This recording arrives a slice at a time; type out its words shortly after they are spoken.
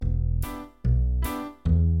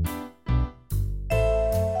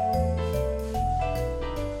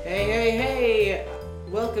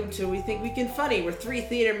to We Think We Can Funny. We're three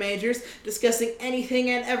theater majors discussing anything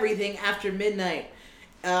and everything after midnight.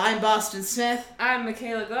 I'm Boston Smith. I'm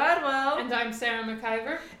Michaela Gladwell. And I'm Sarah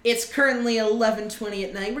McIver. It's currently 11:20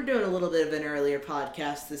 at night. We're doing a little bit of an earlier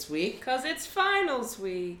podcast this week. Because it's finals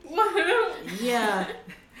week. Yeah.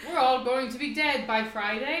 We're all going to be dead by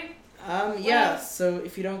Friday. Yeah, so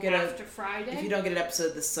if you don't get After Friday. if you don't get an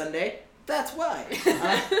episode this Sunday, that's why.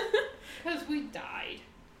 Because we died.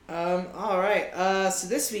 Alright, so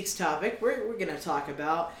this week's topic, we're gonna talk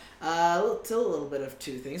about a little bit of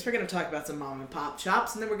two things. We're gonna talk about some mom and pop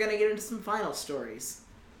shops, and then we're gonna get into some final stories.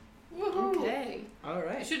 Woohoo. Okay.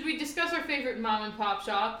 Alright. Should we discuss our favorite mom and pop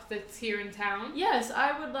shop that's here in town? Yes,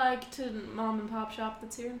 I would like to mom and pop shop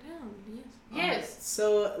that's here in town. Yes. Yes.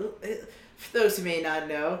 So, for those who may not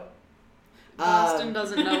know, Boston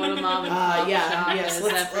doesn't know what a mom and pop shop is,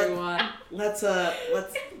 everyone. Let's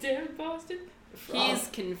Damn Boston. He's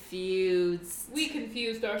confused. We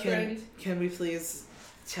confused our friend. Can we please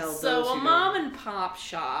tell those So who a don't- mom and pop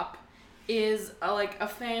shop is a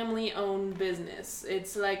family-owned business.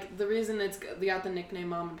 It's like, the reason they got the nickname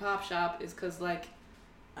mom and pop shop is because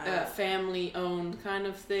family-owned kind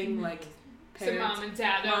of thing, Mm-hmm. like So parents, mom and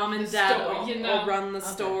dad mom own and the dad store, all, you know? all run the Okay.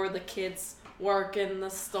 store, the kids work in the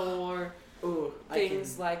store, Ooh,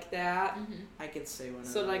 things like that. Mm-hmm. I can say one of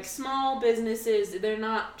So those. like small businesses, they're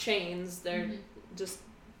not chains, they're Mhm. just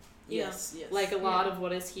yes. like a lot Yeah. of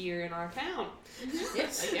what is here in our town.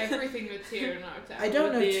 Yes. Like everything that's here in our town. I don't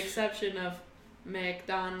With know the t- exception of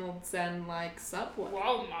McDonald's and like Subway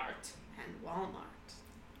Walmart. and Walmart.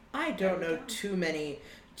 I don't know too many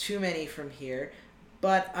from here,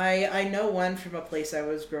 but I know one from a place I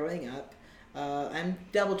was growing up. I'm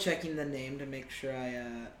double checking the name to make sure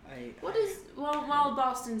While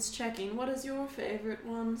Boston's checking, what is your favorite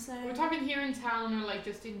one, Sam? We're talking here in town or like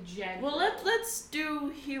just in general? Well, let's do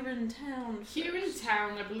here in town. Here in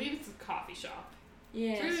town, I believe it's a coffee shop.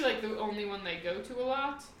 Yes. It's really like the only one they go to a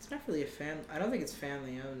lot. It's not really a family. I don't think it's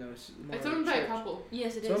family. I don't know. It's more It's of owned by a church. couple.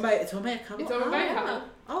 Yes, it It's is. owned by a couple. It's owned by a couple.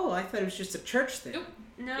 Oh, I thought it was just a church thing. Nope.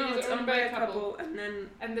 No, It is it's owned by a couple, and then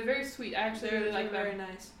And they're very sweet. I actually really like very them.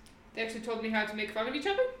 nice. They actually told me how to make fun of each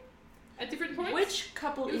other at different points. Which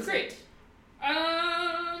couple It was is great. it?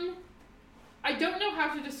 I don't know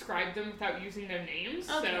how to describe them without using their names,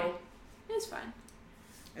 Okay. so It's fine.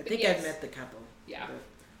 I think yes. I've met the couple. yeah. But-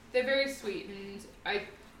 They're very sweet, and I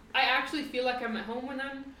actually feel like I'm at home when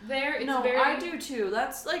I'm there. It's No, very, I do too.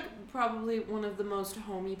 That's like probably one of the most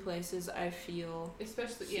homey places I feel.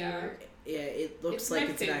 Especially, here. Yeah, it looks It's like my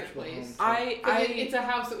it's an favorite actual place. home. too. It's a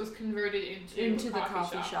house that was converted into the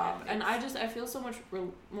coffee shop, and it's- I feel so much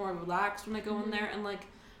more relaxed when I go in Mhm. there, and like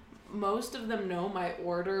most of them know my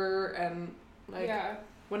order, and like yeah.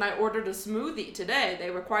 when I ordered a smoothie today,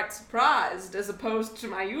 they were quite surprised as opposed to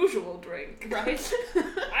my usual drink. Right.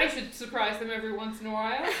 I should surprise them every once in a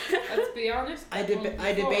while. Let's be honest. I That won't be for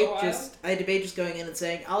a debate while. just going in and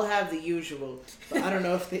saying I'll have the usual, but I don't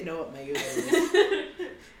know if they know what my usual is.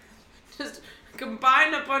 Just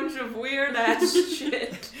combine a bunch of weird ass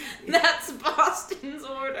shit. That's Boston's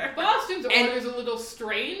order. Boston's And- order is a little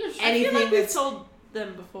strange. I feel Anything like we've that's- told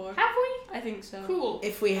them before. Have we? I think so. Cool.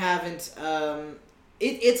 If we haven't,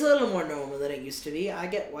 it's a little more normal than it used to be. I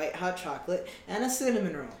get white hot chocolate and a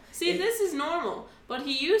cinnamon roll. See, this is normal, but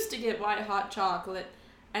he used to get white hot chocolate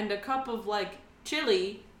and a cup of like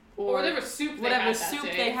chili Or whatever soup they had that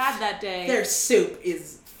day. they had that day. Their soup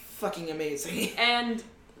is fucking amazing. And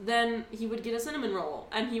then he would get a cinnamon roll,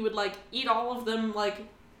 and he would like eat all of them like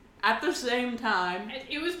at the same time. And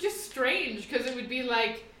it was just strange because it would be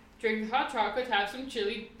like drink the hot chocolate, have some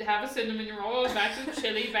chili, have a cinnamon roll, back to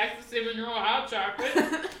chili, back to cinnamon roll, hot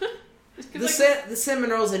chocolate. The cinnamon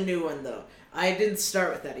roll's a new one though. I didn't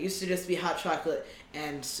start with that. It used to just be hot chocolate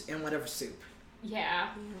and whatever soup. Yeah.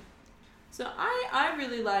 So I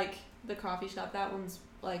really like the coffee shop. That one's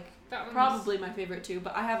like That one's... probably my favorite too,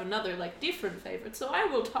 but I have another like different favorite, so I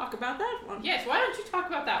will talk about that one. Yes, why don't you talk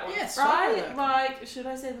about that one? Yes, talk about that. like, should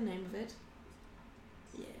I say the name of it?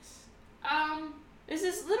 Yes. It's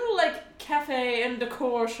this little like cafe and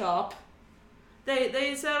decor shop.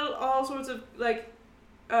 They sell all sorts of like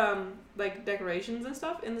decorations and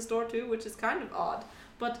stuff in the store too, which is kind of odd.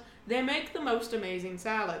 But they make the most amazing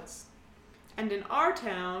salads. And in our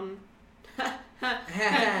town That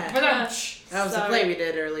But was the play we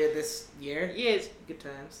did earlier this year. Yes. Good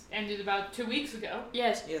times. ended about 2 weeks ago.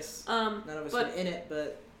 Yes. Yes. None None of us but- were in it,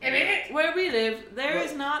 but Where we live, there What?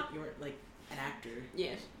 is not. you weren't like an actor,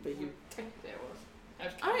 Yes. but you. There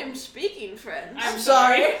was. I am speaking, friends. I'm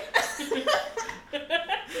sorry.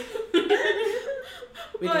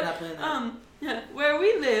 We But, did not plan that. where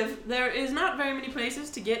we live, there is not very many places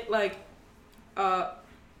to get like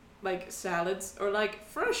like salads or like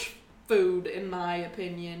fresh food, in my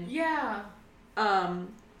opinion. Yeah.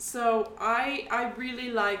 So I really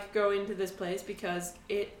like going to this place because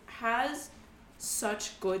it has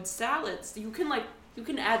such good salads. You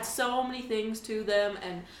can add so many things to them,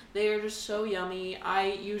 and they are just so yummy. I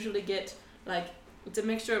usually get like, it's a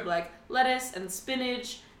mixture of like lettuce and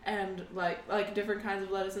spinach and like different kinds of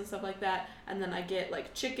lettuce and stuff like that, and then I get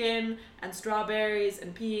like chicken and strawberries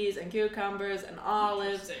and peas and cucumbers and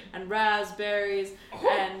olives Interesting. and raspberries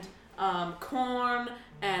and corn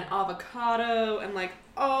and avocado and like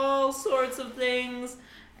all sorts of things.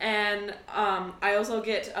 And I also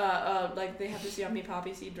get like they have this yummy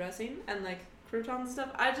poppy seed dressing and like croutons and stuff.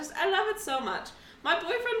 I love it so much. My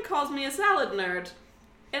boyfriend calls me a salad nerd.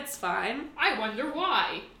 It's fine. I wonder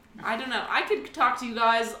why. I don't know. I could talk to you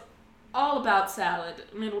guys all about salad,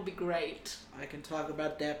 and it'll be great. I can talk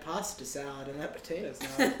about that pasta salad and that potato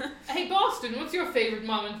salad. Hey, Boston, what's your favorite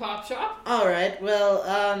mom and pop shop? All right.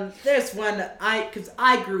 Well, there's one because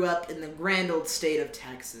I grew up in the grand old state of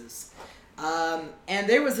Texas, and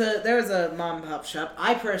there was a mom and pop shop.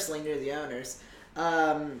 I personally knew the owners.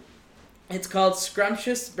 It's called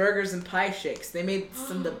Scrumptious Burgers and Pie Shakes. They made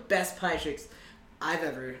some of the best pie shakes I've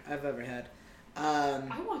ever had.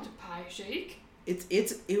 I want a pie shake.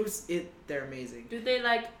 They're amazing. Do they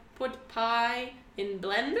like put pie in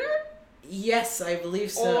blender? Yes, I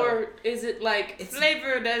believe so. Or is it like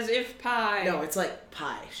flavored as if pie? No, it's like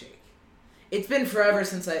pie shake. It's been forever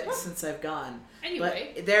since I've gone.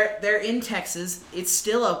 Anyway. But they're in Texas. It's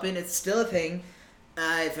still open. It's still a thing.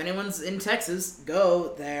 If anyone's in Texas,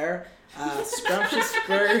 go there. Scrumptious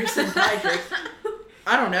Burgers and Pie Shakes.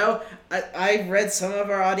 I don't know. I read some of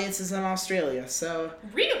our audiences in Australia, so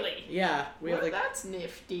Really? yeah, we have like that's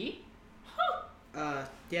nifty.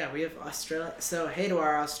 yeah, we have Australia. So hey to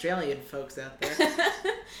our Australian folks out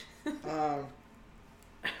there.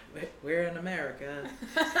 We're in America.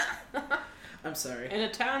 I'm sorry. In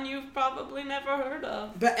a town you've probably never heard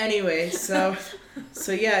of. But anyway, so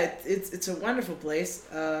yeah, it's a wonderful place.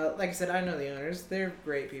 Like I said, I know the owners. They're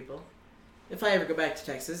great people. If I ever go back to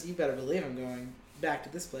Texas, you better believe I'm going back to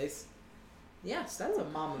this place. Yes, that's a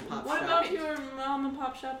mom and pop What shop. about your mom and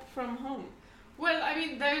pop shop from home? Well, I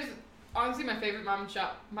mean, there's honestly my favorite mom and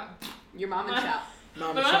shop. Your mom and shop.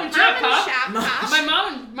 Mom My and mom and shop? shop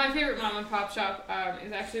Mom- my favorite mom and pop shop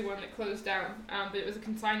is actually one that closed down. But it was a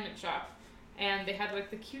consignment shop, and they had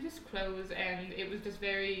like the cutest clothes, and it was just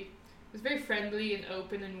very friendly and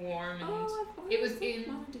open and warm, and it was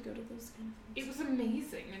wanted to go to those kind of it was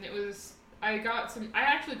amazing, and it was. I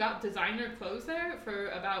actually got designer clothes there for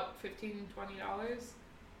about $15-$20.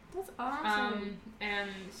 That's awesome. And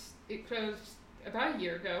it closed about a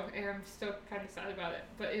year ago, and I'm still kind of sad about it.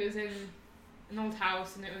 But it was in an old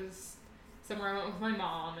house, and it was somewhere I went with my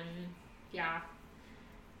mom, and yeah.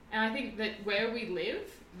 And I think that where we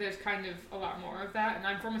live, there's kind of a lot more of that. And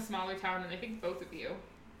I'm from a smaller town, and I think both of you.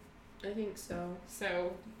 I think so.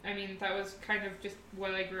 So, I mean, that was kind of just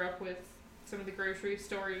what I grew up with. Some of the grocery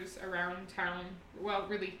stores around town. Well,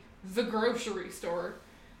 really, the grocery store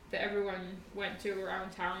that everyone went to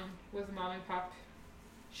around town was a mom and pop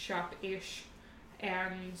shop-ish.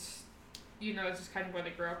 And, you know, it's just kind of what I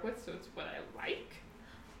grew up with, so it's what I like.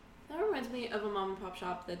 That reminds me of a mom and pop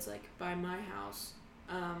shop that's like by my house.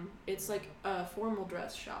 It's like a formal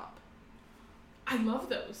dress shop. I love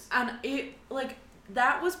those. And it, like,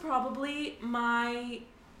 that was probably my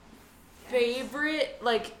favorite,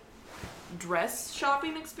 like, dress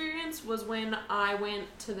shopping experience was when I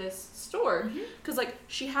went to this store. Because, like,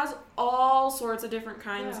 she has all sorts of different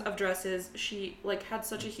kinds of dresses. She, like, had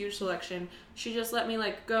such a huge selection. She just let me,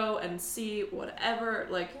 like, go and see whatever.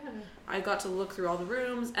 Like, I got to look through all the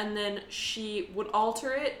rooms, and then she would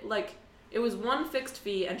alter it. Like, it was one fixed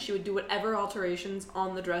fee, and she would do whatever alterations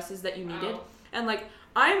on the dresses that you needed. Wow. And, like,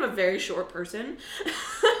 I am a very short person.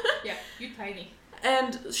 Yeah, you're tiny.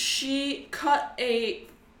 And she cut a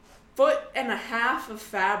 1.5 feet of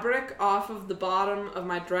fabric off of the bottom of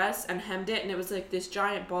my dress and hemmed it, and it was like this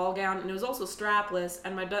giant ball gown, and it was also strapless,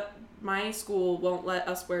 and my school won't let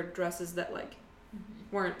us wear dresses that like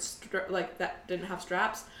weren't that didn't have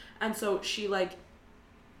straps, and so she like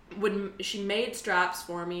she made straps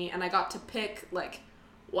for me, and I got to pick like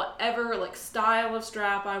whatever like style of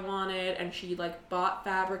strap I wanted, and she like bought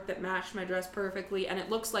fabric that matched my dress perfectly, and it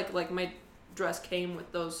looks like my dress came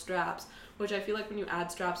with those straps, which I feel like when you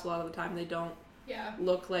add straps a lot of the time they don't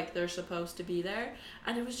look like they're supposed to be there.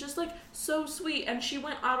 And it was just like so sweet, and she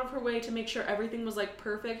went out of her way to make sure everything was like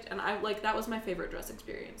perfect, and I like that was my favorite dress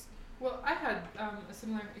experience. Well, I had a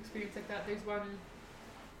similar experience like that. There's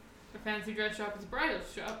a fancy dress shop, it's a bridal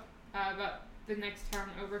shop, about the next town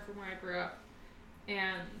over from where I grew up.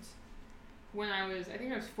 and when I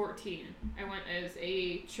think I was 14, I went as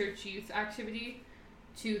a church youth activity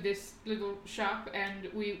to this little shop, and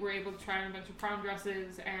we were able to try on a bunch of prom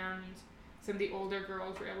dresses, and some of the older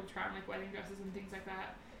girls were able to try on like wedding dresses and things like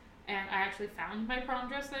that. And I actually found my prom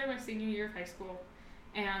dress there my senior year of high school,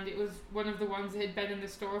 and it was one of the ones that had been in the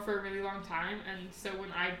store for a really long time. And so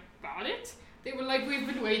when I bought it, they were like, "We've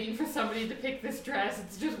been waiting for somebody to pick this dress.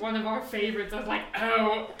 It's just one of our favorites." I was like,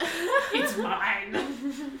 "Oh, it's mine."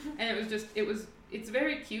 And it's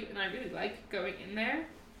very cute, and I really like going in there.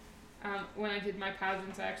 When I did my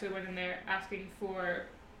pageants, I actually went in there asking for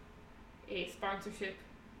a sponsorship,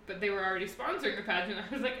 but they were already sponsoring the pageant.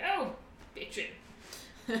 I was like, "Oh, bitchin'."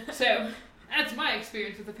 So that's my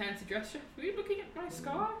experience with the fancy dress shop. Were you looking at my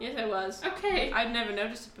scar? Yes, I was. Okay. I'd never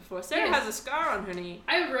noticed it before. Sarah Yes. has a scar on her knee.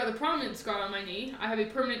 I have a rather prominent scar on my knee. I have a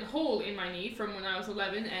permanent hole in my knee from when I was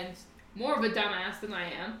 11, and more of a dumbass than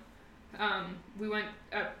I am. We went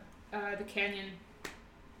up the canyon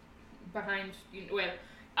behind,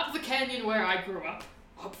 up the canyon where I grew up,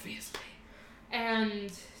 obviously.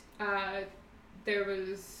 And there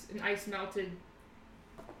was an ice-melted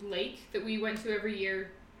lake that we went to every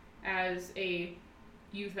year as a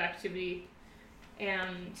youth activity,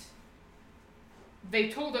 and they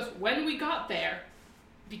told us when we got there,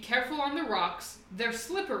 be careful on the rocks, they're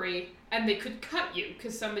slippery, and they could cut you,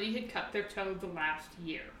 because somebody had cut their toe the last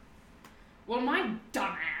year. Well, my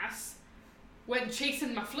dumbass went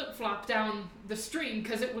chasing my flip-flop down the stream,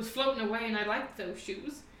 because it was floating away, and I liked those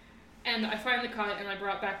shoes, and I finally caught it, and I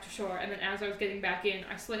brought it back to shore, and then as I was getting back in,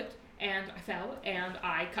 I slipped, and I fell, and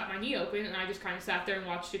I cut my knee open, and I just kind of sat there and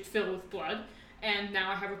watched it fill with blood, and now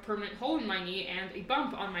I have a permanent hole in my knee and a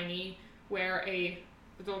bump on my knee where a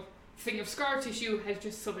little thing of scar tissue has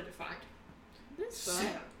just solidified. That's fun.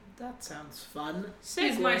 That sounds fun.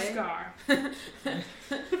 Here's my scar.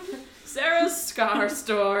 Sarah's scar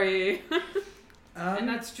story. And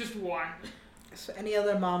that's just one. So any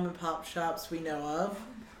other mom and pop shops we know of?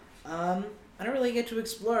 I don't really get to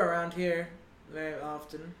explore around here very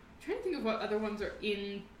often. I'm trying to think of what other ones are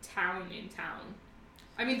in town.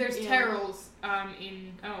 I mean, there's Yeah. Terrell's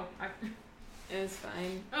It's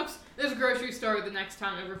fine. Oops. There's a grocery store the next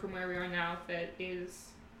town over from where we are now that is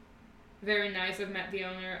very nice. I've met the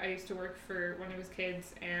owner. I used to work for one of his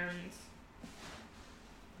kids, and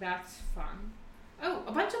that's fun. Oh,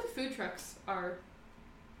 a bunch of the food trucks are...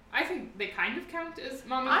 I think they kind of count as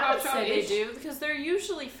mom and I pop would shop. say they do, because they're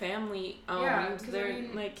usually family owned. Yeah, 'cause I they're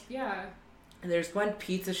mean- like... Yeah. And there's one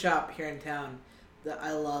pizza shop here in town that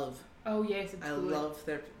I love. Oh yes, it's I good. love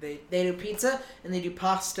they do pizza and they do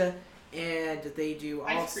pasta and they do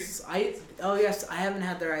Ice cream. Yes, I haven't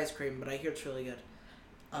had their ice cream, but I hear it's really good.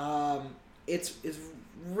 It's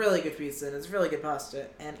really good pizza and it's really good pasta,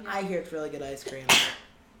 and I hear it's really good ice cream.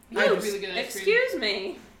 I have really good ice cream. Excuse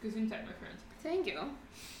me. Gesundheit, my friend. Thank you.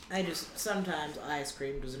 I just sometimes ice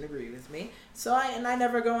cream doesn't agree with me, so I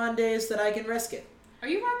never go on days that I can risk it. Are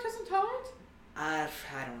you lactose intolerant? I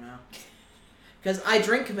don't know, because I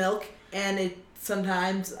drink milk and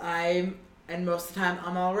most of the time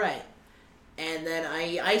I'm all right, and then I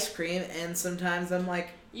eat ice cream and sometimes I'm like.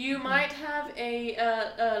 You might have a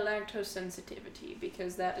lactose sensitivity,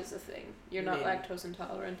 because that is a thing. You're not Maybe. lactose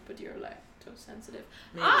intolerant, but you're lactose sensitive.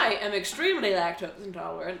 Maybe. I am extremely lactose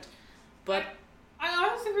intolerant, but I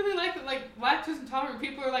honestly really like that, like, lactose intolerant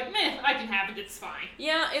people are like, meh, I can have it, it's fine.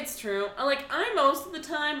 yeah, it's true. I most of the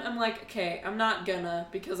time, I'm like, okay, I'm not gonna,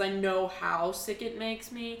 because I know how sick it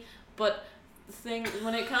makes me, but the thing,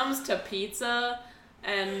 when it comes to pizza,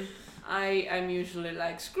 and I'm usually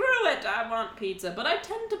like, screw it, I want pizza, but I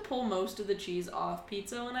tend to pull most of the cheese off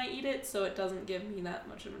pizza when I eat it, so it doesn't give me that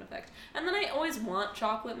much of an effect. And then I always want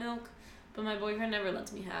chocolate milk, but my boyfriend never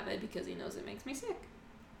lets me have it because he knows it makes me sick.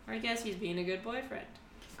 Or I guess he's being a good boyfriend.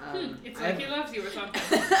 It's like he loves you or something.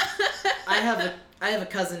 I have a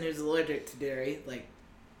cousin who's allergic to dairy, like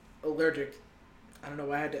allergic. I don't know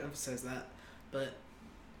why I had to emphasize that, but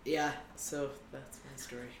yeah. So that's my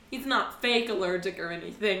story. He's not fake allergic or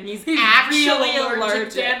anything. He's He's actually real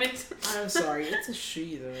allergic. Damn it. I'm sorry, it's a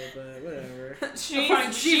she though, but whatever. She's real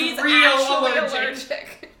actually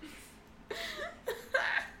allergic.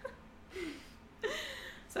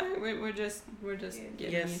 Sorry, we're just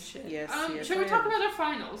giving you shit. Yes. Shall we talk about our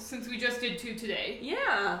finals, since we just did 2 today?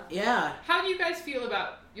 Yeah. Yeah. How do you guys feel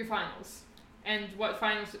about your finals? And what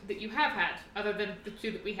finals that you have had, other than the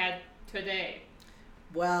 2 that we had today?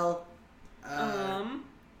 Well.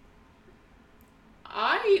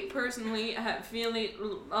 I personally have feeling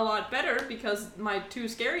a lot better because my 2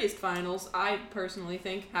 scariest finals, I personally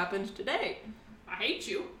think, happened today. I hate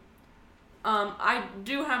you. I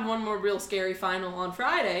do have one more real scary final on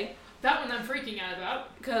Friday, That one I'm freaking out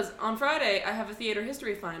about. Because on Friday, I have a theater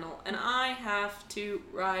history final, and I have to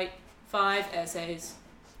write 5 essays.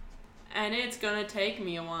 And it's gonna take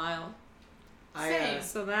me a while. Same.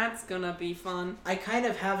 So that's gonna be fun. I kind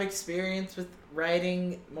of have experience with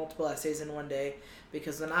writing multiple essays in one day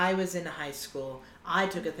because when I was in high school, I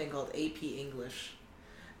took a thing called AP English.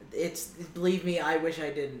 Believe me, I wish I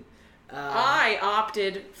didn't. I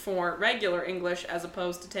opted for regular English as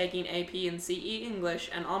opposed to taking AP and CE English,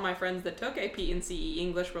 and all my friends that took AP and CE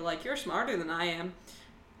English were like, "You're smarter than I am."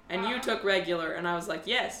 And you took regular, and I was like,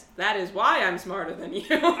 yes, that is why I'm smarter than you.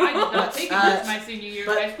 I did not take English my senior year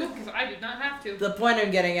of high school because I did not have to. The point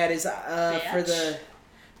I'm getting at is for the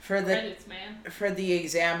Credits, man. for the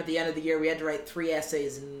exam at the end of the year, we had to write 3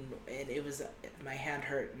 essays, and it was my hand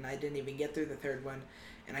hurt, and I didn't even get through the third one,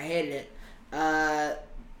 and I hated it.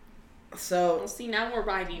 So Well, see, now we're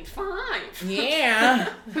writing 5. yeah,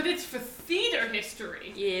 But it's for theater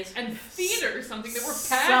history. Yes. And theater is something that we're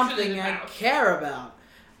passionate something about. I care about.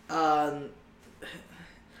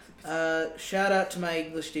 Shout out to my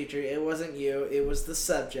English teacher. It wasn't you. It was the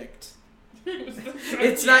subject.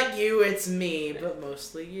 It's not you. It's me, but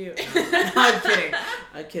mostly you. No, I'm kidding.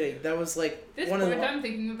 I'm kidding. That was like At this one of point, the. I'm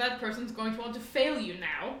thinking that person's going to want to fail you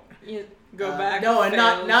now. You go back. No, and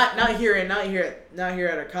fail. not here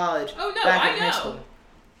at our college. Oh no, back I in high know. school.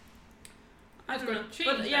 I It's don't gonna know. change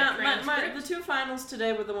But yeah, that the transcript. 2 finals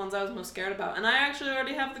today were the ones I was most scared about, and I actually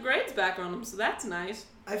already have the grades back on them, so that's nice.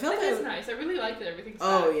 I felt That is nice. I really like that everything's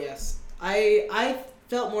Oh back. yes, I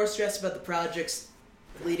felt more stressed about the projects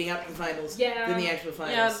leading up to the finals than the actual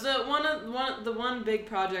finals. Yeah, the one big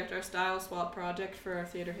project, our style swap project for our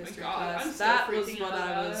theater history God, class, I'm still that was freaking what out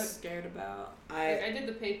I about was it. scared about. Like, I did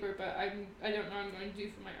the paper, but I don't know what I'm going to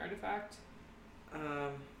do for my artifact.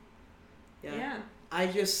 Yeah. I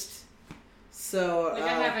just so Like, I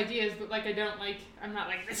have ideas, but like I don't like. I'm not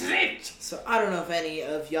like, this is it. so I don't know if any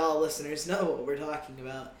of y'all listeners know what we're talking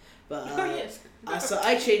about, but Oh yes. so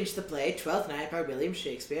I changed the play Twelfth Night by William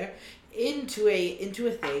Shakespeare into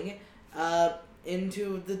a thing,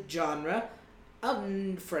 into the genre of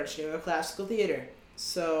French neoclassical theater.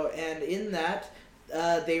 So and in that,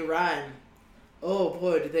 they rhyme. Oh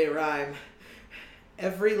boy, do they rhyme!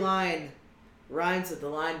 Every line rhymes with the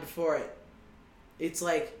line before it. It's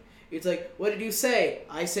like, what did you say?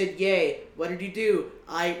 I said yay. What did you do?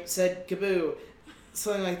 I said kaboo.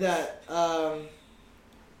 Something like that.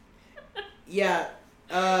 Yeah.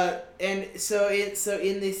 And so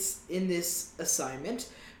in this assignment,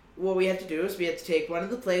 what we had to do is we had to take one of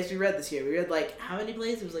the plays we read this year. We read like how many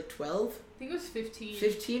plays? It was like 12? I think it was 15.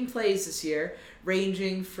 15 plays this year,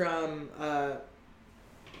 ranging from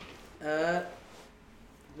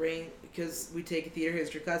because we take a theater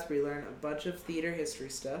history class where we learn a bunch of theater history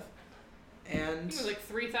stuff, I and think it was like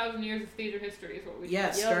 3,000 years of theater history is what we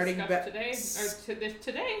starting discussed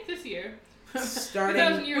today, this year. 3,000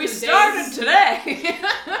 starting years We of started days. today!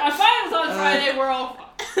 Our finals on Friday. We're all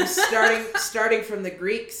fucked. starting from the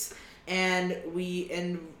Greeks, and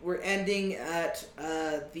we're ending at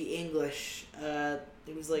the English.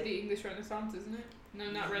 It was like The English Renaissance, isn't it?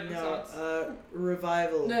 No, not Renaissance.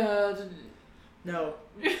 revival. No.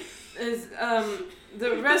 Is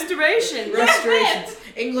the restoration. Restoration.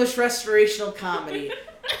 English restorational comedy.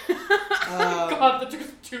 God, that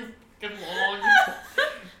took too fucking long.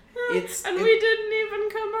 And we didn't even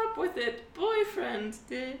come up with it. Boyfriend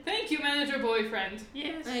did. Thank you, manager boyfriend.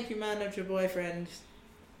 Yes. Thank you, manager boyfriend.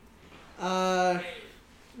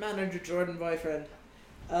 Manager Jordan boyfriend.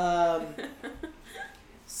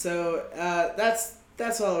 So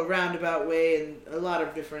that's all a roundabout way and a lot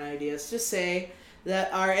of different ideas to say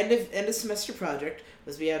that our end of semester project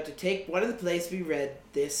was we had to take one of the plays we read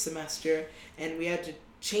this semester and we had to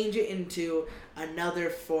change it into another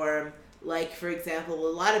form. Like, for example,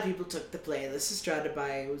 a lot of people took the play Lysistrata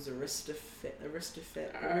by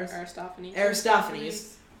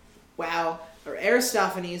Aristophanes. Wow. Or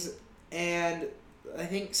Aristophanes, and I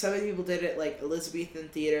think some of the people did it like Elizabethan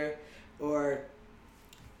theater or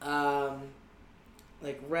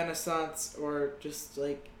like Renaissance or just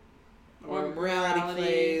like or morality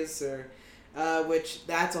plays or which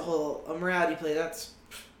that's a morality play that's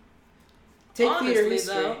take Honestly, theater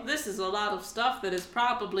history. though, this is a lot of stuff that is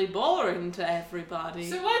probably boring to everybody.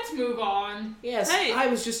 So let's move on. Yes, Hey. I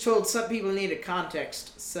was just told some people needed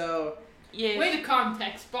context, so Yes. Way to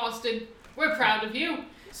context, Boston. We're proud of you.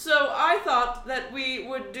 So I thought that we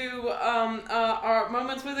would do our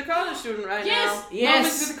Moments with a College Student right now. Yes.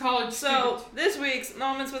 Moments with a college So student. this week's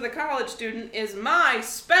Moments with a College Student is my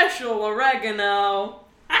special oregano.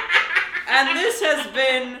 And this has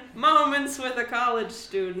been Moments with a College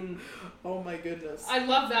Student. Oh my goodness. I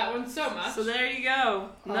love that one so much. So there you go.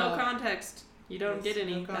 No context. You don't yes, get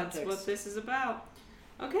any. no That's context. what this is about.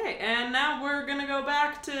 Okay, and now we're gonna go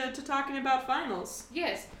back to talking about finals.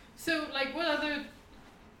 Yes. So, like,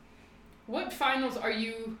 what finals are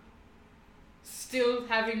you still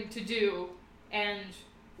having to do, and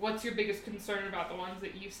what's your biggest concern about the ones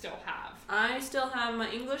that you still have? I still have my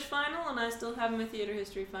English final, and I still have my theater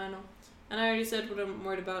history final. And I already said what I'm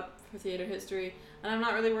worried about for theater history, and I'm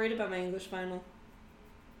not really worried about my English final.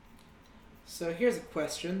 So here's a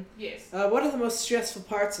question. Yes. What are the most stressful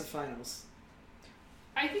parts of finals?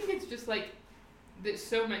 I think it's just, like, that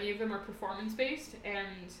so many of them are performance-based, and,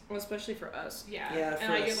 Well, especially for us. yeah. Yeah, and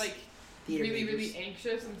for I us get, like, Theater really, majors. really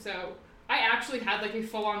anxious, and so I actually had, like, a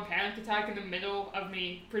full-on panic attack in the middle of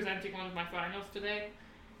me presenting one of my finals today,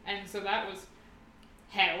 and so that was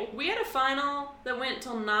hell. We had a final that went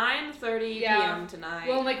till 9:30 Yeah. p.m. tonight.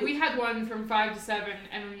 Well, like, we had one from 5 to 7,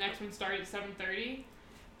 and the next one started at 7:30,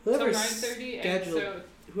 so Whoever 9:30, and scheduled, so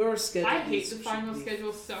whoever scheduled I hate these the should final be-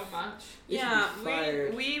 schedule so much. They should yeah, be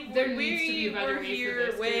fired. There needs to be a better were way for here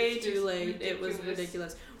this, 'cause way it's too just late. It was ridiculous.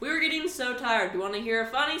 ridiculous. We were getting so tired. Do you want to hear a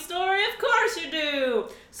funny story? Of course you do.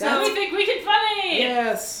 So That's- we think we can funny!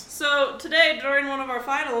 Yes. So today, during one of our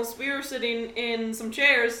finals, we were sitting in some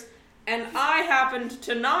chairs, and I happened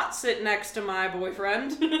to not sit next to my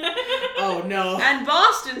boyfriend, Oh no. and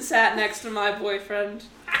Boston sat next to my boyfriend.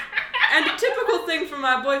 And a typical thing for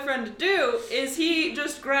my boyfriend to do is he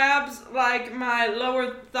just grabs, like, my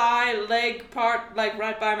lower thigh leg part, like,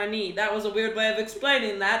 right by my knee. That was a weird way of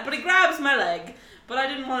explaining that, but he grabs my leg. But I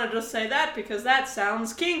didn't want to just say that because that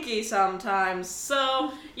sounds kinky sometimes.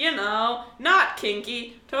 So, you know, not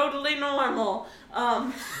kinky, totally normal.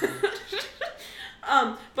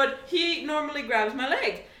 But he normally grabs my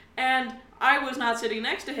leg. And I was not sitting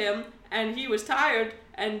next to him, and he was tired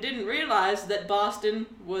and didn't realize that Boston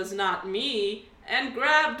was not me and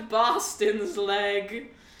grabbed Boston's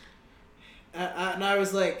leg. And I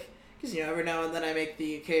was like, because you know, every now and then I make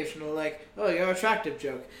the occasional like, "Oh, you're attractive"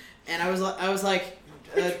 joke, and I was like,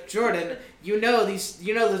 Jordan, you know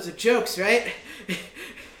those are jokes, right?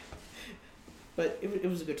 But it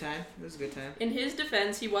was a good time. It was a good time. In his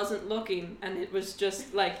defense, he wasn't looking, and it was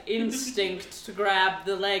just like instinct to grab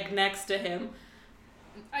the leg next to him.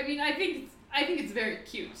 I mean, I think it's very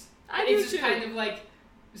cute. I do It's just too. kind of, like,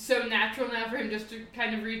 so natural now for him just to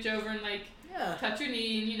kind of reach over and, like, Yeah. touch your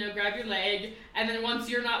knee and, you know, grab your leg, and then once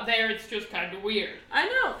you're not there, it's just kind of weird. I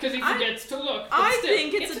know. Because he forgets to look. But I still,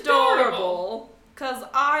 think it's adorable. Because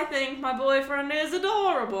I think my boyfriend is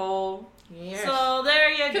adorable. Yes. So there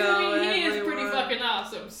you Because, go. I mean, he is pretty everyone. fucking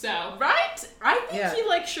awesome, so. Right? I think Yeah. he,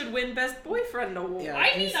 like, should win Best Boyfriend Award. Yeah.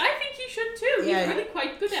 I mean, he's- I think he should too. Yeah, He's really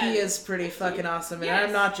quite good at it. He is pretty fucking awesome, and Yes.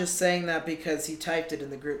 I'm not just saying that because he typed it in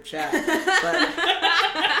the group chat, but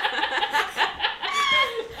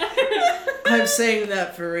I'm saying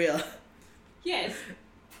that for real. Yes.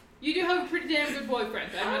 You do have a pretty damn good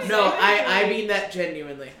boyfriend, I must No, say. I mean that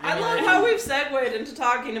genuinely. I mean love that how we've segued into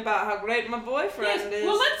talking about how great my boyfriend Yes. is.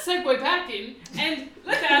 Well, let's segue back in, and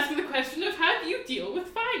let's ask the question of how do you deal with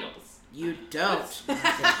finals? You don't.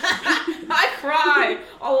 I cry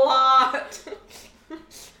a lot.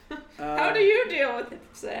 How do you deal with it,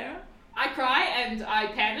 Sarah? I cry and I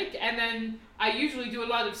panic, and then I usually do a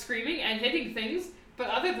lot of screaming and hitting things, but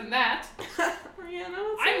other than that, Yeah,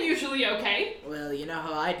 no, it's I'm usually okay. Well, you know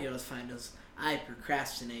how I deal with finals. I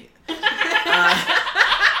procrastinate.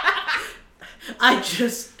 I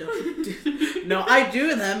just don't do. No, I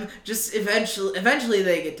do them. Just eventually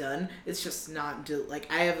they get done. It's just not until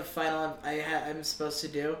like I have a final I'm supposed to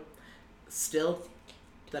do, still,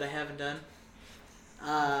 that I haven't done.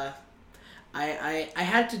 I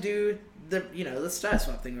had to do the stat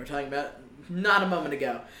swap thing we were talking about not a moment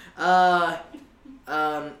ago.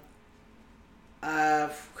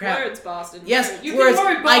 Crap. Words, Boston. Yes, words. You words. can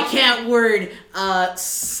word, I Boston. can't word.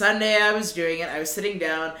 Sunday I was doing it. I was sitting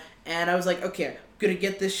down and I was like, okay, I'm gonna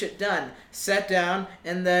get this shit done. Sat down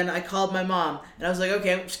and then I called my mom and I was like,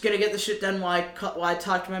 okay, I'm just gonna get this shit done while I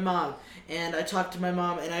talk to my mom. And I talked to my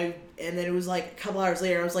mom and then it was like a couple hours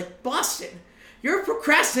later I was like, Boston, you're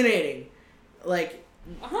procrastinating. Like.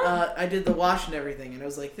 I did the wash and everything, and I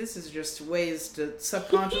was like, "This is just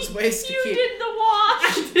subconscious ways to You keep." did the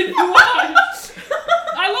wash. I did the wash.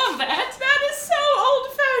 I love that. That is so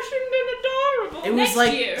old-fashioned and adorable. It was Next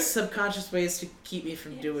like year. subconscious ways to keep me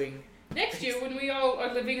from doing. Next year, when we all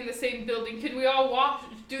are living in the same building, can we all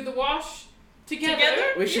do the wash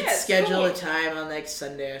together? We should Yes, schedule cool. a time on like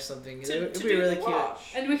Sunday or something. To It'd be do really the cute.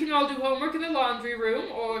 wash. And we can all do homework in the laundry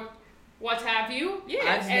room, or what have you. Yeah.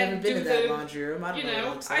 I've never and been do in that the- laundry room. I don't you know what know,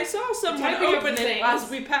 it looks I like. saw someone typing up open it things. as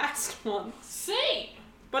we passed once. Same.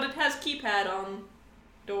 But it has keypad on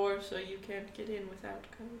door, so you can't get in without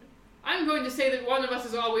code. I'm going to say that one of us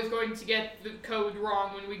is always going to get the code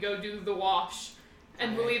wrong when we go do the wash.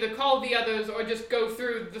 And we'll either call the others or just go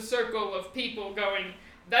through the circle of people going,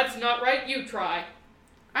 that's not right, you try.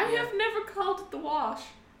 I Yeah. have never called it the wash.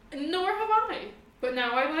 Nor have I. But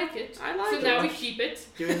now I like it. I like so it. now we keep it.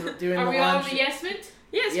 Doing Are the we all in the laundry. yes-ment?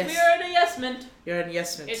 Yes, Yes. we are in a yes-ment. You're in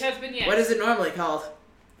yes-ment. It has been yes. What is it normally called?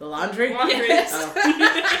 The laundry? Laundry. Yes.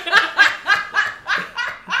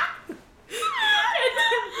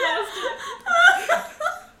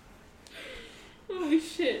 Holy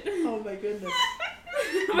shit. Oh my goodness.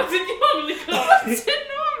 What's it normally called? What's it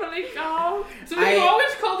normally called? So we I-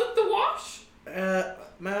 always called it the wash?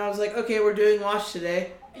 My mom's like, okay, we're doing wash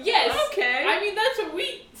today. Yes. Okay. I mean, that's what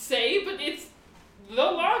we say, but it's the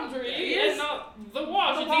laundry Yes. and not the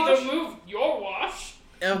wash. The It's wash. either move your wash,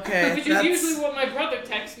 Okay, which is that's... usually what my brother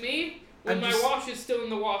texts me when I'm my just- wash is still in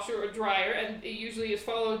the washer or dryer, and it usually is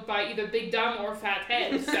followed by either big dumb or fat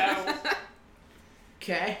head. So,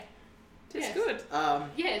 Okay. It's Yes. good.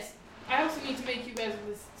 yes. I also need to make you guys a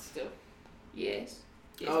list still. Yes.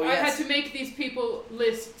 Yes. Oh, I had yes. to make these people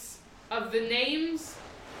lists of the names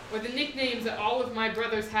or the nicknames that all of my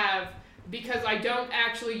brothers have because I don't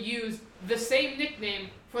actually use the same nickname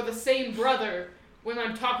for the same brother when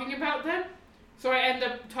I'm talking about them. So I end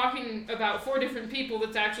up talking about 4 different people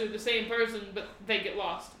that's actually the same person, but they get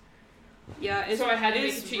lost. Yeah, it's, So I had to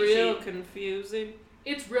make it's a cheat real sheet. confusing.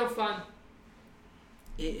 It's real fun.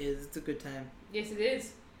 It is. It's a good time. Yes, it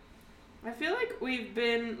is. I feel like we've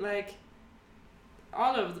been, like,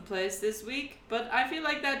 all over the place this week, but I feel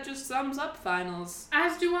like that just sums up finals.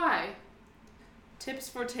 As do I. Tips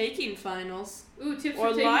for taking finals. Ooh, tips Or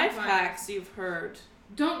for taking life fun. hacks you've heard.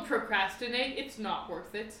 Don't procrastinate. It's not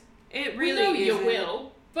worth it. It We really know you isn't.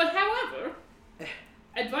 will, but however,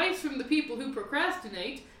 advice from the people who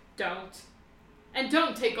procrastinate, don't. And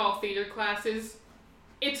don't take all theater classes.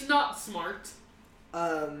 It's not smart.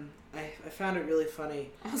 I found it really funny.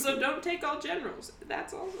 Also, don't take all generals.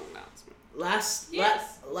 That's also an announcement.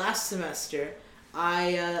 Yes. Last semester, I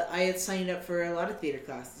had signed up for a lot of theater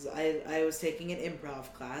classes. I was taking an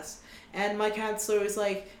improv class, and my counselor was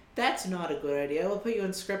like, "That's not a good idea. We'll put you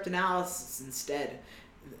in script analysis instead,"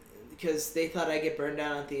 because they thought I'd get burned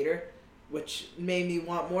out on theater, which made me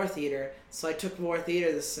want more theater. So I took more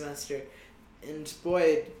theater this semester, and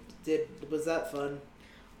boy, was that fun.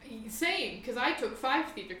 Same, because I took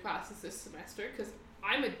 5 theater classes this semester, because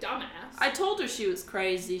I'm a dumbass. I told her she was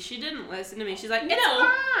crazy. She didn't listen to me. She's like, No, it's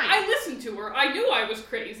fine. I listened to her. I knew I was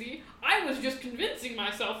crazy. I was just convincing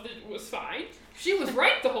myself that it was fine. She was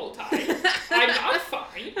right the whole time. I'm not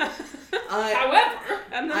fine. However,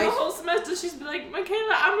 And then I- the whole semester she's been like,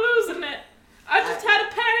 Michaela, I'm losing it. I just had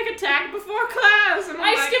a panic attack before class. And I'm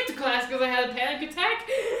I like, skipped a class because I had a panic attack.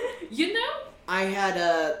 You know? I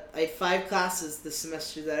had 5 classes this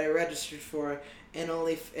semester that I registered for, and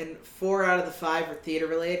and 4 out of the 5 were theater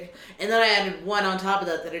related, and then I added 1 on top of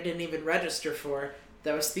that I didn't even register for.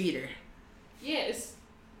 That was theater Yes.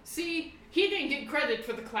 See, he didn't get credit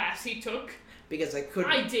for the class he took. because I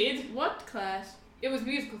couldn't. I did. What class? It was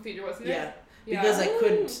musical theater, wasn't it? Yeah, because I Oh.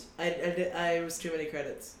 couldn't. I was too many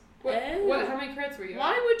credits. What? How many credits were you?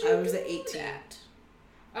 Why would you I was do at 18. that?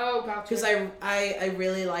 Oh, gotcha. Because I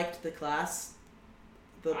really liked the class,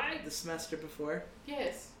 the I- semester before.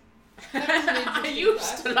 Yes. That was an I interesting used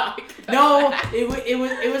class. to like that. No,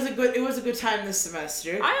 it was a good time this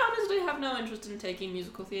semester. I honestly have no interest in taking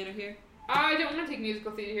musical theater here. I don't want to take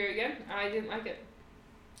musical theater here again. I didn't like it.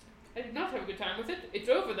 I did not have a good time with it. It's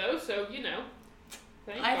over though, so you know.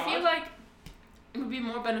 Thank I God. feel like it would be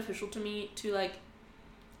more beneficial to me to like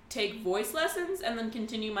take voice lessons and then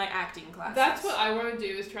continue my acting classes. That's what I want to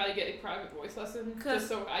do, is try to get a private voice lesson, 'Cause- just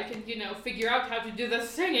so I can, figure out how to do the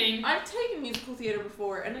singing. I've taken musical theater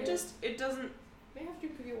before, and it doesn't. May I have to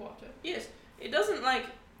drink of your water? Yes, it doesn't like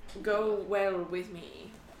go well with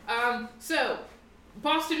me. So,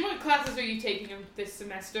 Boston, what classes are you taking this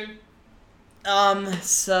semester?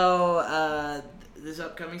 This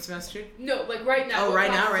upcoming semester. No, like right now. Oh, what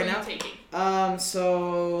right now, classes right are now? you taking?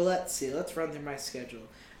 So let's see. Let's run through my schedule.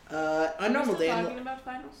 A normal day. Talking about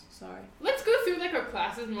finals. Sorry. Let's go through like our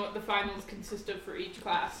classes and what the finals consist of for each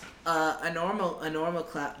class. A normal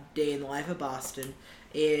day in the life of Boston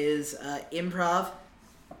is improv,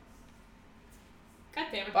 God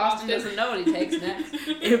damn it, Boston doesn't know what he takes next.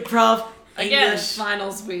 improv, Again, English,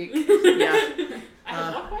 finals week. yeah, I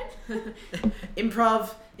have what?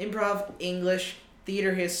 improv, English,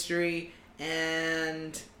 theater history,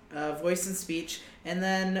 and voice and speech, and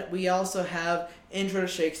then we also have Intro to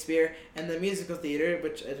Shakespeare and the musical theater,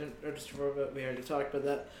 which I didn't register for, but we already talked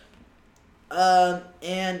about that.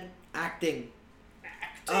 And acting.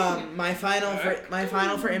 My final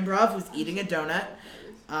for improv was eating a donut.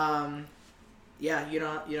 Yeah, you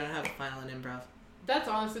don't have a final in improv. That's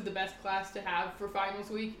honestly the best class to have for finals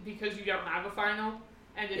week because you don't have a final.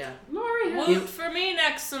 And it's Yeah. Lori. Whoop for me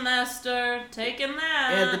next semester. Taking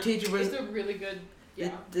that. Yeah, the teacher was It's a really good.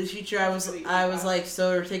 Yeah. the teacher. I was Really like,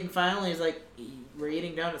 so we're taking final. He's like, we're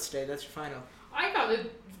eating donuts today. That's your final. I got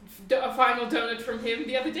a final donut from him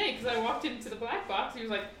the other day because I walked into the black box. He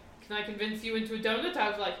was like, "Can I convince you into a donut?" I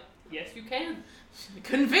was like, "Yes, you can."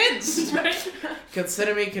 Convinced.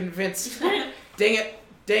 Consider me convinced. Dang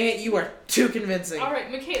it! You are too convincing. All right,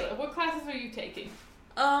 Michaela, what classes are you taking?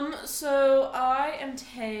 So I am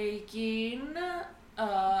taking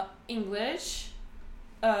English,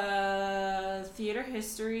 theater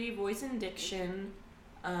history, voice and diction,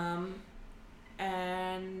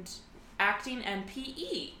 and acting and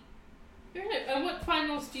PE. Very nice. And what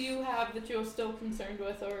finals do you have that you're still concerned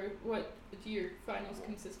with, or what do your finals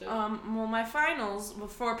consist of? Well, my finals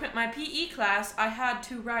for my PE class, I had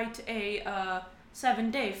to write a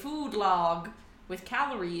 7-day food log with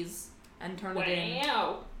calories and turn it in.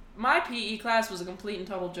 Wow. My PE class was a complete and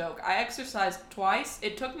total joke. I exercised twice.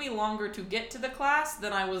 It took me longer to get to the class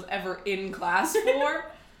than I was ever in class for.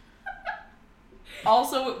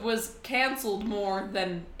 Also, it was canceled more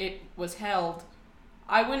than it was held.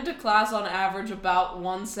 I went to class on average about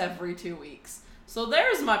once every 2 weeks. So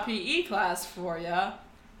there's my PE class for ya.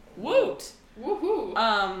 Woot! Woohoo!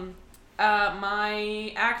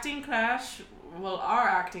 My acting class, our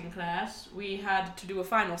acting class, we had to do a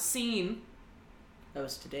final scene. That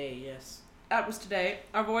was today. Yes. That was today.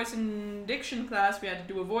 Our voice and diction class, we had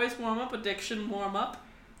to do a voice warm-up, a diction warm-up,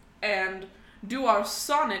 and do our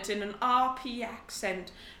sonnet in an RP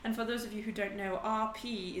accent. And for those of you who don't know,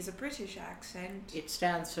 RP is a British accent. It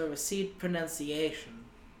stands for received pronunciation.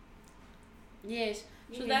 Yes.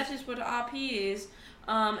 So Yes. that is what RP is.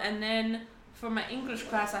 And then for my English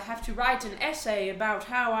class, I have to write an essay about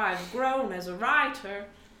how I've grown as a writer.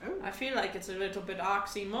 Oh. I feel like it's a little bit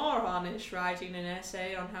oxymoronish writing an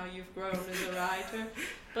essay on how you've grown as a writer.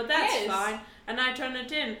 But that's Yes. fine. And I turn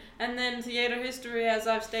it in. And then theater history, as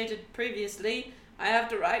I've stated previously, I have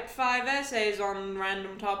to write 5 essays on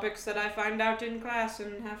random topics that I find out in class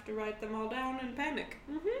and have to write them all down and panic.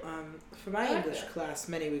 For my I like English that. class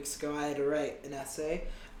many weeks ago, I had to write an essay.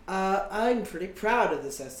 I'm pretty proud of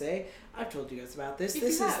this essay. I've told you guys about this. If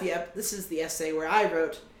This you is have. this is the essay where I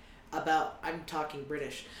wrote about. I'm talking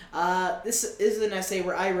British. This is an essay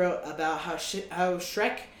where I wrote about how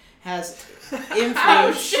Shrek has influenced.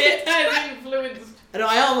 How shit has influenced. I know.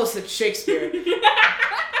 I almost said Shakespeare.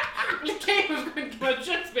 The game was going to come out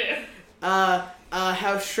Shakespeare.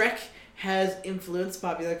 How Shrek has influenced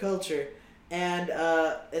popular culture, and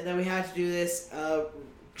then we had to do this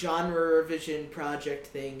genre revision project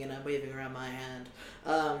thing, and I'm waving around my hand.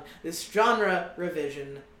 This genre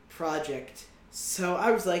revision project. So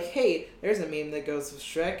I was like, hey, there's a meme that goes with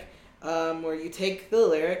Shrek, where you take the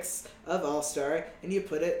lyrics of All Star and you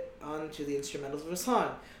put it onto the instrumentals of a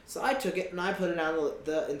song. So I took it and I put it on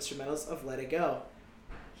the instrumentals of Let It Go.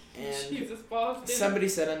 And Jesus, Boston. somebody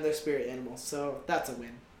said I'm their spirit animal, so that's a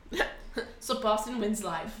win. So Boston wins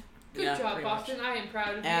life. Good Yeah, job, pretty much. Boston. I am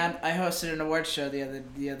proud of And I hosted an award show the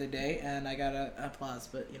other day, and I got an applause.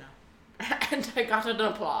 But you know, And I got an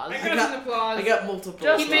applause. you. I I got got- an applause. I got multiple.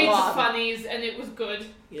 Just He made the applause. applause. funnies, and it was good.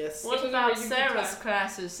 Yes. What It was a about really good Sarah's time.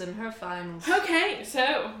 classes and her finals? Okay,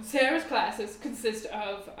 so Sarah's classes consist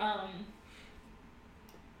of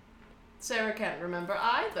Sarah can't remember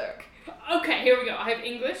either. Okay, here we go. I have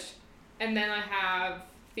English, and then I have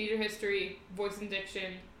theater history, voice and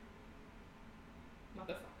diction,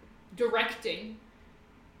 directing,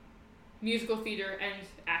 musical theater, and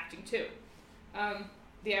acting too.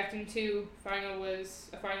 The acting two final was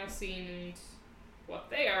a final scene and what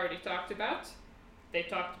they already talked about. They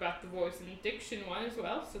talked about the voice and diction one as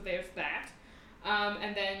well, so there's that.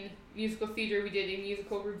 And then musical theater, we did a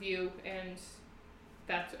musical review, and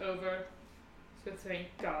that's over. So thank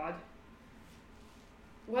God.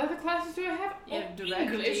 What other classes do I have? Yeah, Oh,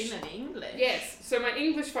 directing English. and English. Yes, so my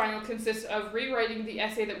English final consists of rewriting the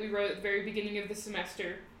essay that we wrote at the very beginning of the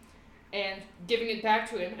semester and giving it back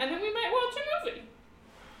to him, and then we might watch a movie.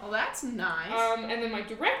 Well, that's nice. And then my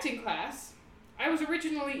directing class, I was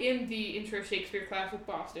originally in the Intro Shakespeare class with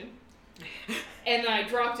Boston, and I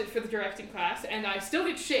dropped it for the directing class, and I still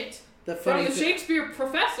get shit The from funny the Shakespeare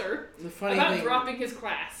professor the funny about thing. dropping his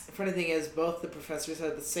class. The funny thing is, both the professors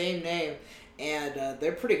have the same name, and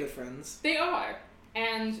they're pretty good friends. They are.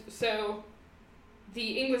 And so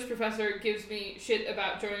the English professor gives me shit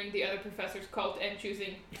about joining the other professor's cult and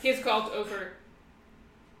choosing his cult over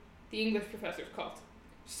the English professor's cult.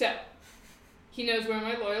 So, he knows where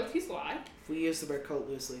my loyalties lie. We use the word cult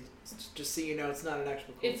loosely. Just so you know, it's not an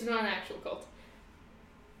actual cult. It's not an actual cult.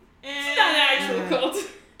 It's not an actual cult.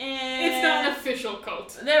 It's not an official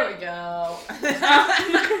cult. There we go.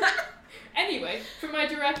 Anyway, for my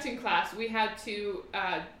directing class, we had to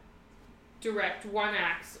direct one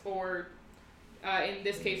act, or in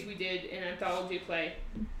this case, we did an anthology play.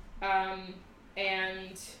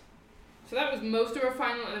 And so that was most of our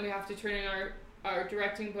final, and then we have to turn in our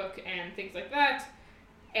directing book and things like that.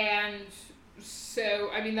 And so,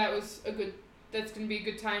 I mean, that's going to be a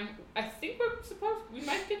good time. I think we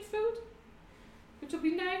might get food, which will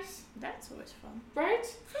be nice. That's always fun. Right?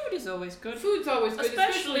 Food is always good. Food's always good,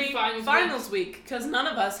 Especially finals week, because none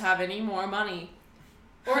of us have any more money.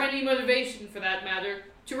 Or any motivation, for that matter,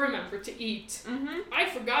 to remember to eat. Mm-hmm. I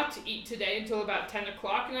forgot to eat today until about 10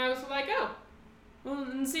 o'clock, and I was like, oh. Well,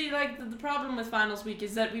 and see, like, the problem with finals week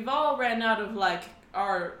is that we've all ran out of, like,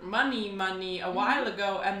 our money a while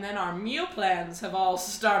ago, and then our meal plans have all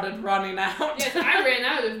started running out. Yes, I ran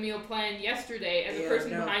out of meal plan yesterday, and the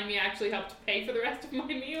person behind me actually helped pay for the rest of my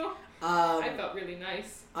meal. I felt really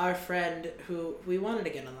nice. Our friend, who we wanted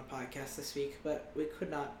to get on the podcast this week, but we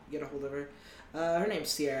could not get a hold of her. Her name's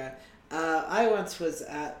Sierra. I once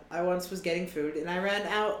was getting food, and I ran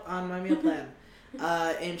out on my meal plan.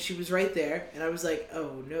 And she was right there, and I was like,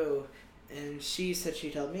 oh no. And she said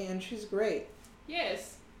she'd help me, and she's great.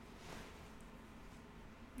 Yes.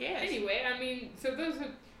 Yes. Anyway, I mean, so those are...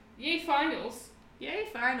 Yay, finals. Yay,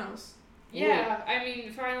 finals. Yeah, I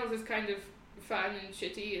mean, finals is kind of fun and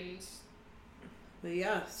shitty, and... But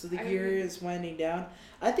yeah, so the year is winding down.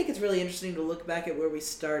 I think it's really interesting to look back at where we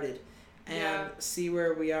started and see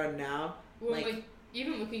where we are now. Well, like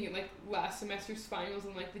even looking at, like, last semester's finals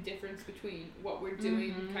and, like, the difference between what we're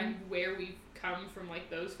doing, kind of where we've come from, like,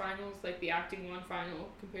 those finals, like the Acting 1 final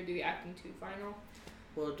compared to the Acting 2 final.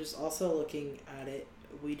 Well, just also looking at it,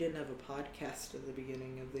 we didn't have a podcast at the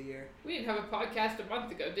beginning of the year. We didn't have a podcast a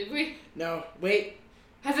month ago, did we? No, wait.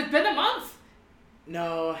 Has it been a month?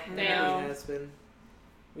 No, No. It has been.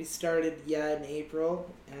 We started, in April,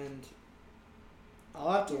 and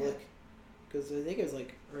I'll have to look, because I think it was,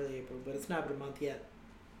 like, early April, but it's not been a month yet.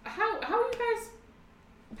 How are you guys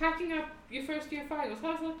packing up your first year finals?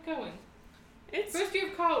 How's that going? It's First year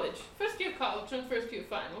of college, and first year of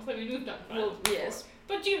finals. I mean, we've done finals before. Yes.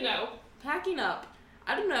 But you know. Packing up.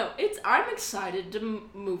 I don't know. I'm excited to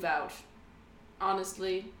move out.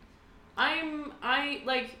 Honestly.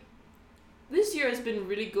 This year has been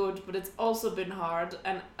really good, but it's also been hard,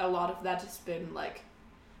 and a lot of that has been, like,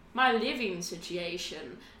 my living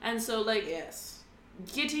situation. And so, like,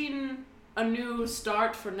 getting a new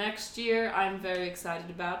start for next year, I'm very excited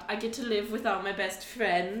about. I get to live without my best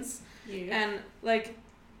friends. Yeah. And, like,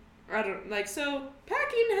 so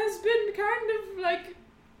packing has been kind of, like,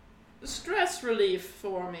 stress relief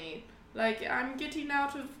for me. Like, I'm getting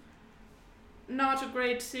out of not a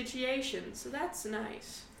great situation, so that's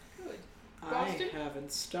nice. Good. Boston? I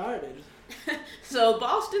haven't started. So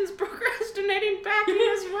Boston's procrastinating packing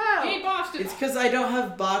as well. Hey, Boston! It's because I don't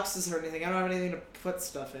have boxes or anything. I don't have anything to put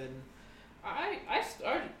stuff in. I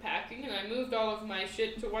started packing, and I moved all of my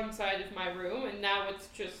shit to one side of my room, and now it's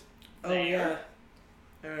just there. Oh, yeah.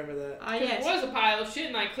 I remember that. It was a pile of shit,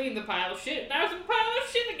 and I cleaned the pile of shit, and now it's a pile of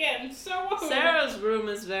shit again. So Sarah's room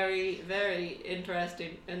is very, very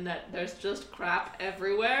interesting in that there's just crap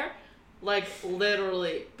everywhere. Like,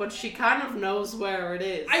 literally. But she kind of knows where it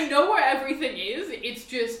is. I know where everything is, it's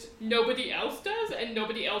just nobody else does, and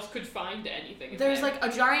nobody else could find anything. There's, like,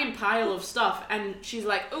 a giant pile of stuff, and she's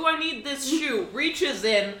like, oh, I need this shoe. Reaches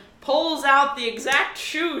in, pulls out the exact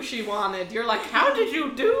shoe she wanted. You're like, how did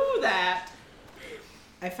you do that?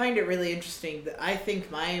 I find it really interesting that I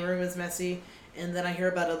think my room is messy, and then I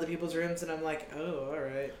hear about other people's rooms, and I'm like, oh,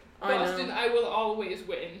 alright. Boston, I will always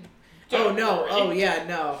win. Oh, no. Oh, yeah,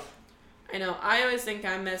 no. I know. I always think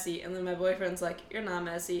I'm messy, and then my boyfriend's like, you're not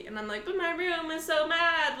messy. And I'm like, but my room is so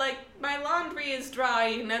mad. Like, my laundry is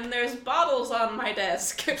drying, and there's bottles on my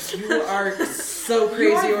desk. You are so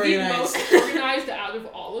crazy organized. You are the most organized out of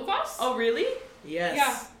all of us. Oh, really? Yes.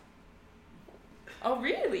 Yeah. Oh,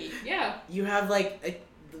 really? Yeah. You have, like,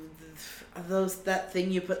 that thing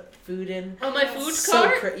you put food in. Oh, my food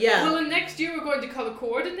cart? Yeah. Well, and next year we're going to color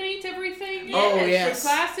coordinate everything. Yes. For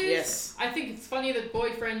classes. Yes. I think it's funny that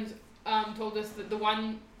boyfriend told us that the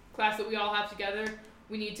one class that we all have together,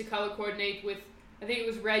 we need to color coordinate with, I think it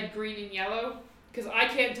was red, green, and yellow. Because I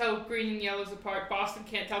can't tell green and yellows apart. Boston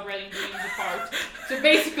can't tell red and greens apart. So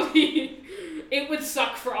basically, it would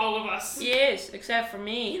suck for all of us. Yes, except for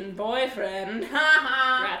me and boyfriend.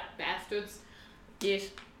 Ha Rat bastards. Yes,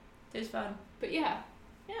 it's fun. But yeah.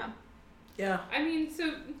 Yeah. I mean,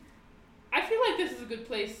 so I feel like this is a good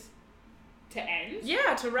place to end.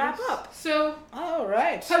 Yeah, to wrap up. So, All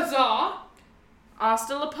right. huzzah!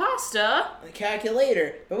 Hasta la pasta. The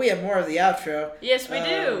calculator. But we have more of the outro. Yes, we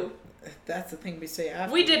do. That's the thing we say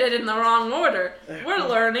after. We did it in the wrong order. We're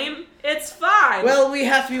learning. It's fine. Well, we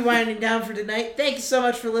have to be winding down for tonight. Thank you so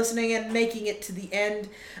much for listening and making it to the end.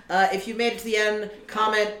 If you made it to the end,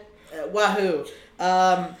 comment wahoo.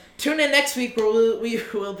 Tune in next week where we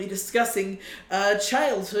will be discussing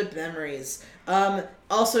childhood memories.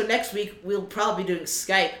 Also, next week we'll probably be doing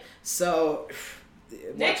Skype, so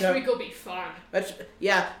Next week will be fun.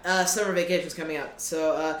 Summer vacation's coming up,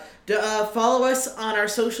 so follow us on our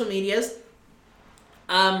social medias.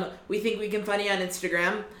 We think we can funny on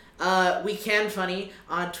Instagram. We can funny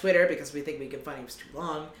on Twitter because we think we can funny was too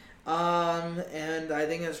long. And I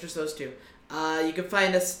think it's just those two. You can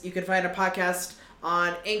find us. You can find our podcast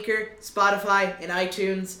on Anchor, Spotify, and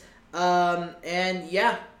iTunes. Now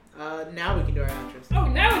we can do our outros. Oh,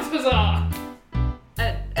 now it's huzzah!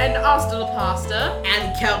 And hasta la pasta.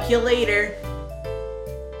 And calculator.